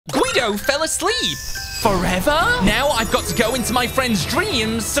Guido fell asleep. Forever? Now I've got to go into my friend's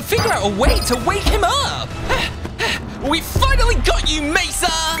dreams to figure out a way to wake him up. We finally got you,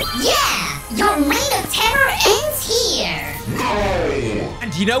 Mesa! Yeah! Your reign of terror ends here! No!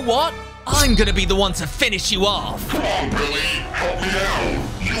 And you know what? I'm gonna be the one to finish you off. Come on, Billy! Help me out!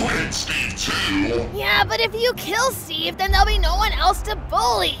 You hit Steve too! Yeah, but if you kill Steve, then there'll be no one else to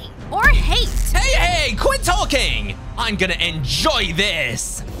bully. Or hate. Hey, quit talking! I'm gonna enjoy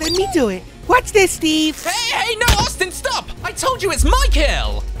this! Let me do it. Watch this, Steve. Hey, no, Austin, stop! I told you it's my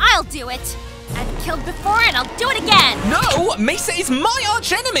kill! I'll do it. I've killed before and I'll do it again. No, Mesa is my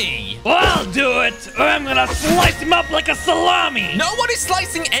archenemy! Well, I'll do it, or I'm gonna slice him up like a salami. No one is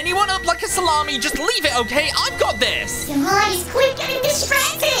slicing anyone up like a salami. Just leave it, okay? I've got this! Guys, quit getting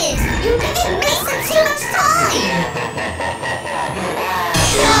distracted! You're giving Mesa too much time!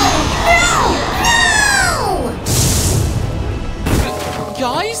 No!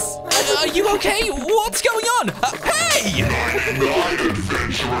 Guys? Are you okay? What's going on? Hey! Night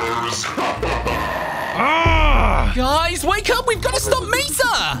adventurers! Guys, wake up! We've got to stop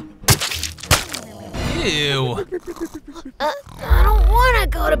Mesa! Ew. I don't want to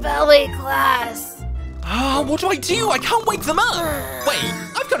go to ballet class. What do? I can't wake them up. Wait,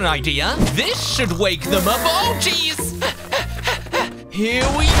 I've got an idea. This should wake them up. Oh, jeez. Here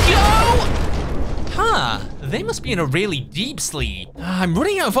we go. Huh, they must be in a really deep sleep. I'm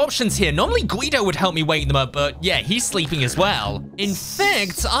running out of options here. Normally Guido would help me wake them up, but yeah, he's sleeping as well. In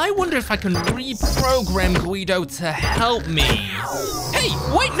fact, I wonder if I can reprogram Guido to help me. Hey,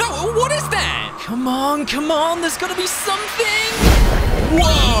 wait, no, what is that? Come on, there's gotta be something.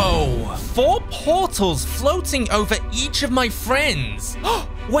 Whoa, 4 portals floating over each of my friends.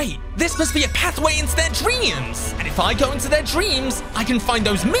 Wait, this must be a pathway into their dreams. And if I go into their dreams, I can find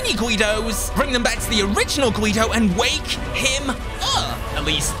those mini Guidos, bring them back to the original Guido, and wake him up. At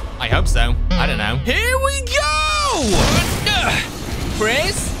least, I hope so. I don't know. Here we go!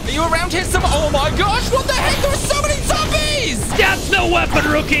 Chris, are you around here some— Oh my gosh, what the heck? There are so many zombies! That's no weapon,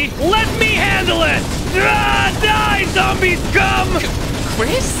 rookie. Let me handle it. Die, zombie scum!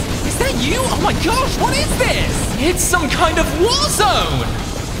 Chris? Is that you? Oh my gosh, what is this? It's some kind of war zone!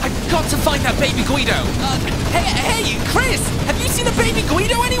 I've got to find that baby Guido. Hey, Chris, have you seen a baby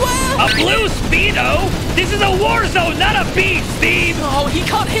Guido anywhere? A blue Speedo? This is a war zone, not a beach, Steve! Oh, he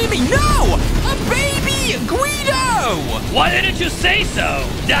can't hear me. No! A baby Guido! Why didn't you say so?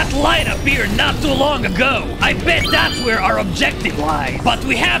 That light appeared not too long ago. I bet that's where our objective lies. But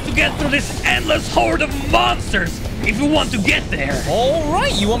we have to get through this endless horde of monsters if we want to get there. All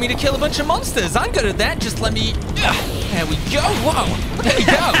right, you want me to kill a bunch of monsters? I'm good at that. Just let me— There we go. Whoa, there we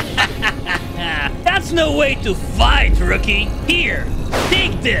go. That's no way to fight, rookie. Here,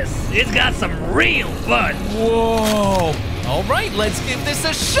 take this. It's got some real fun. Whoa. All right, let's give this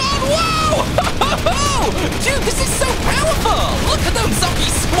a shot. Whoa! Dude, this is so powerful. Look at those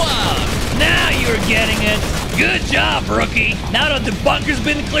zombie squad. Now you're getting it. Good job, rookie. Now that the bunker's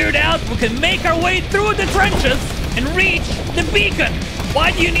been cleared out, we can make our way through the trenches and reach the beacon.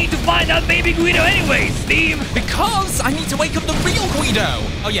 Why do you need to find out baby Guido anyway, Steve? Because I need to wake up the real Guido.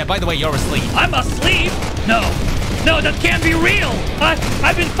 Oh yeah, by the way, you're asleep. I'm asleep? No, that can't be real.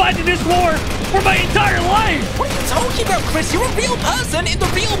 I've been fighting this war for my entire life. What are you talking about, Chris? You're a real person in the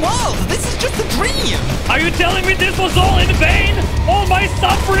real world. This is just a dream. Are you telling me this was all in vain? All my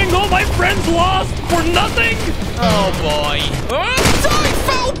suffering, all my friends lost for nothing? Oh boy. Die,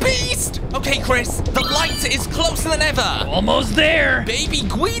 foul beast! Okay, Chris, the light is closer than ever. Almost there. Baby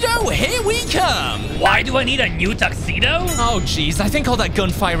Guido, here we come. Why do I need a new tuxedo? Oh, jeez, I think all that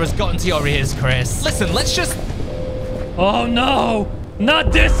gunfire has gotten to your ears, Chris. Listen, let's just— Oh no,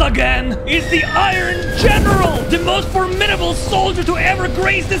 not this again! It's the Iron General, the most formidable soldier to ever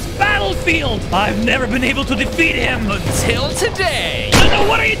grace this battlefield! I've never been able to defeat him! Until today! No,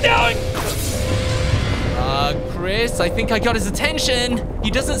 what are you doing? Chris, I think I got his attention. He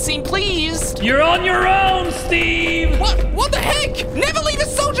doesn't seem pleased. You're on your own, Steve! What the heck? Never leave a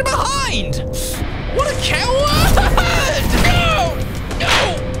soldier behind! What a coward! No!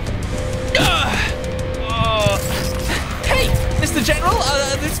 Hey, Mr. General,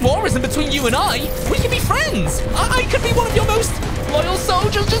 this war isn't between you and I. We can be friends. I could be one of your most loyal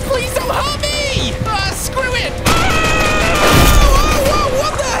soldiers. Just please don't hurt me. Screw it. Whoa,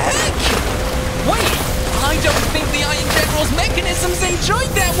 what the heck? Wait, I don't think the Iron General's mechanisms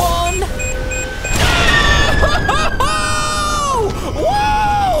enjoyed that one.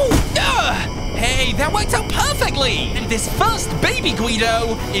 Whoa! Hey, that worked out perfectly. And this first baby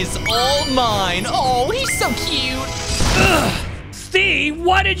Guido is all mine. Oh, he's so cute. Steve,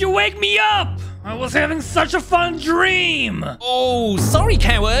 why did you wake me up? I was having such a fun dream. Oh, sorry,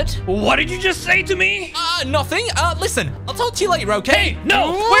 coward. What did you just say to me? Nothing. Listen, I'll talk to you later, okay? Hey,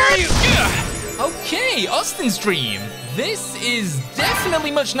 no, where are you? Okay, Austin's dream. This is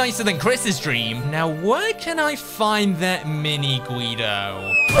definitely much nicer than Chris's dream. Now, where can I find that mini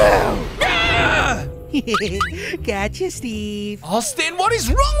Guido? Gotcha, Steve. Austin, what is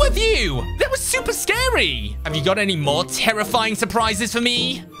wrong with you? That was super scary. Have you got any more terrifying surprises for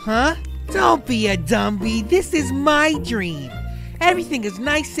me? Huh? Don't be a dumbie. This is my dream. Everything is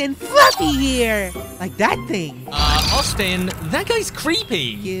nice and fluffy here. Like that thing. Austin, that guy's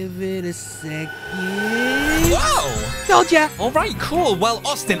creepy. Give it a second. Whoa! Told ya. All right, cool. Well,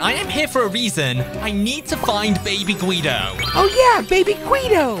 Austin, I am here for a reason. I need to find baby Guido. Oh yeah, baby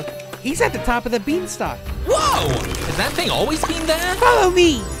Guido. He's at the top of the beanstalk. Whoa! Has that thing always been there? Follow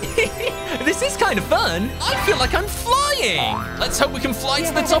me. This is kind of fun. I feel like I'm flying. Let's hope we can fly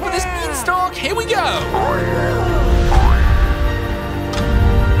to the top of this beanstalk. Here we go.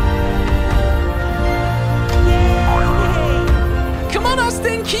 Come on,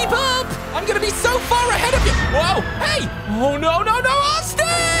 Austin, keep up! I'm gonna be so far ahead of you! Whoa, hey! Oh, no,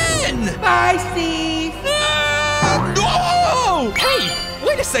 Austin! Bye, Steve! Whoa! Hey,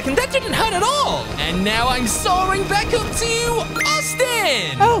 wait a second, that didn't hurt at all! And now I'm soaring back up to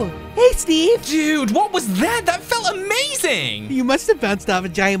Austin! Oh, hey, Steve! Dude, what was that? That felt amazing! You must have bounced off a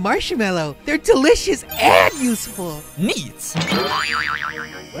giant marshmallow. They're delicious and useful. Neat.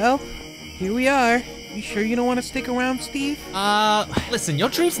 Well, here we are. You sure you don't want to stick around, Steve? Listen, your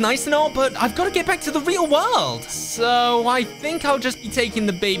dream's nice and all, but I've got to get back to the real world. So I think I'll just be taking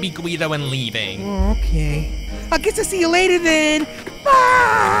the baby Guido and leaving. Oh, okay. I guess I'll see you later then.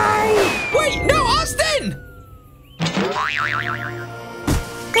 Bye! Wait, no, Austin!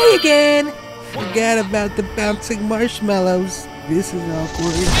 Hey again! Forgot about the bouncing marshmallows. This is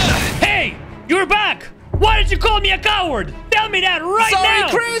awkward. Hey, you're back! Why did you call me a coward? Tell me that right now!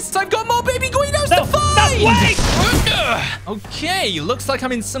 Sorry, Chris! I've got more baby Guidos to find! Wait! Okay, looks like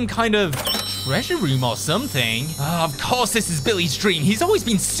I'm in some kind of treasure room or something. Of course this is Billy's dream. He's always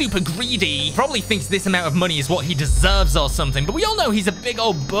been super greedy. Probably thinks this amount of money is what he deserves or something, but we all know he's a big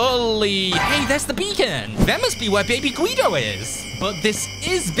old bully. Hey, there's the beacon. That must be where baby Guido is. But this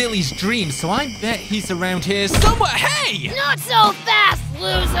is Billy's dream, so I bet he's around here somewhere. Hey! Not so fast,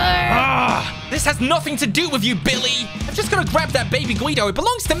 loser! This has nothing to do with you, Billy. I've just got to grab that baby Guido. It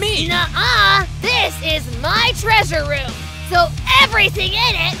belongs to me. Nuh-uh. This is my treasure room, so everything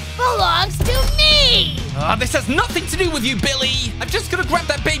in it belongs to me! This has nothing to do with you, Billy. I've just got to grab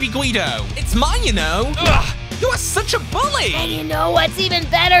that baby Guido. It's mine, you know. You are such a bully. And you know what's even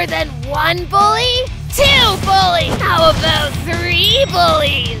better than one bully? 2 bullies! How about 3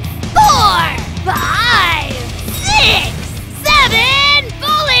 bullies? 4, 5, 6, 7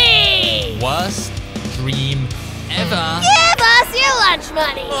 bullies! Worst dream ever. Give us your lunch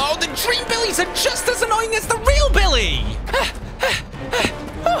money! Oh, the dream Billies are just as annoying as the real Billy.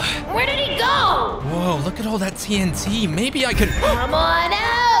 Where did he go? Whoa, look at all that TNT. Maybe I could... Come on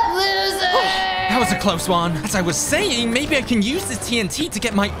out, loser! That was a close one. As I was saying, maybe I can use this TNT to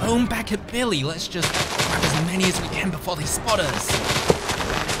get my own back at Billy. Let's just grab as many as we can before they spot us.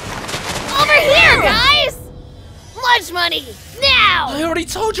 Over here, guys! Lunch money, now! I already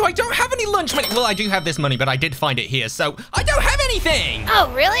told you I don't have any lunch money. Well, I do have this money, but I did find it here, so I don't have anything!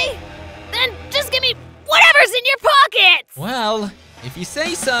 Oh, really? Then just give me whatever's in your pockets! Well, if you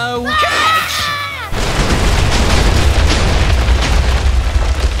say so. Catch!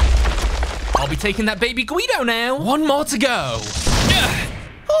 I'll be taking that baby Guido now. 1 more to go.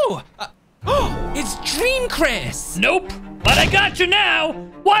 It's Dream Chris. Nope, but I got you now.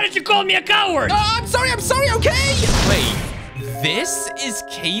 Why did you call me a coward? I'm sorry, okay? Wait, this is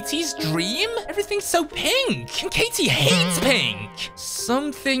Katy's dream? Everything's so pink, and Katy hates pink.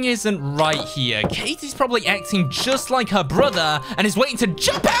 Something isn't right here. Katy's probably acting just like her brother and is waiting to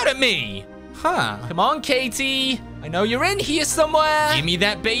jump out at me. Huh, come on, Katy. I know you're in here somewhere. Give me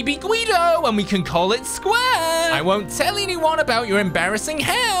that baby Guido and we can call it square. I won't tell anyone about your embarrassing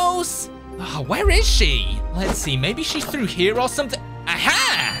house. Oh, where is she? Let's see, maybe she's through here or something.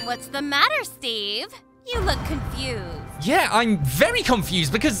 Aha! What's the matter, Steve? You look confused. Yeah, I'm very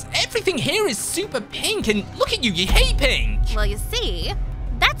confused because everything here is super pink and look at you, you hate pink. Well, you see,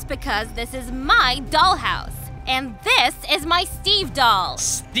 that's because this is my dollhouse. And this is my Steve doll.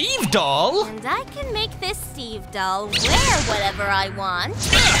 Steve doll? And I can make this Steve doll wear whatever I want.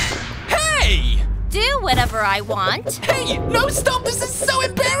 Hey! Do whatever I want. Hey, no, stop, this is so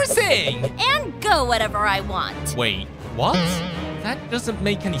embarrassing! And go whatever I want. Wait, what? That doesn't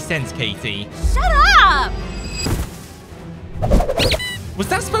make any sense, Katy. Shut up! Was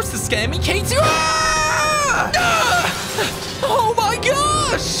that supposed to scare me, Katy? Ah! Ah! Oh my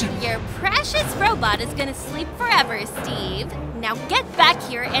gosh! Your precious robot is gonna sleep forever, Steve. Now get back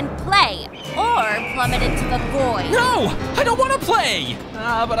here and play, or plummet into the void. No! I don't want to play!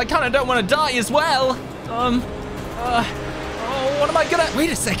 But I kind of don't want to die as well. Oh, what am I gonna... Wait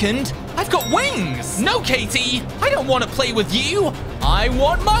a second. I've got wings! No, Katy! I don't want to play with you! I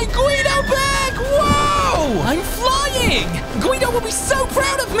want my Guido back! Whoa! I'm flying! Guido will be so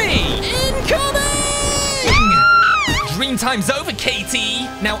proud of me! Incoming! Dream time's over, Katy!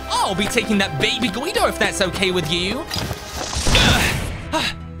 Now I'll be taking that baby Guido if that's okay with you.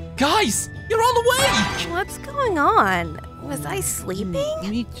 Guys, you're all awake! What's going on? Was I sleeping?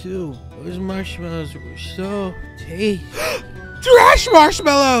 Me too. Those marshmallows were so tasty. Trash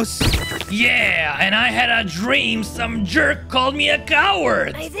marshmallows! Yeah, and I had a dream some jerk called me a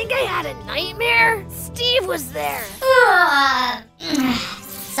coward. I think I had a nightmare. Steve was there.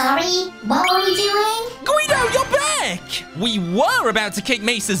 Sorry, what were we doing? Guido, you're back! We were about to kick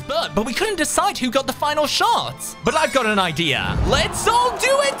Mesa's butt, but we couldn't decide who got the final shot. But I've got an idea. Let's all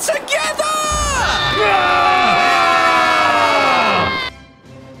do it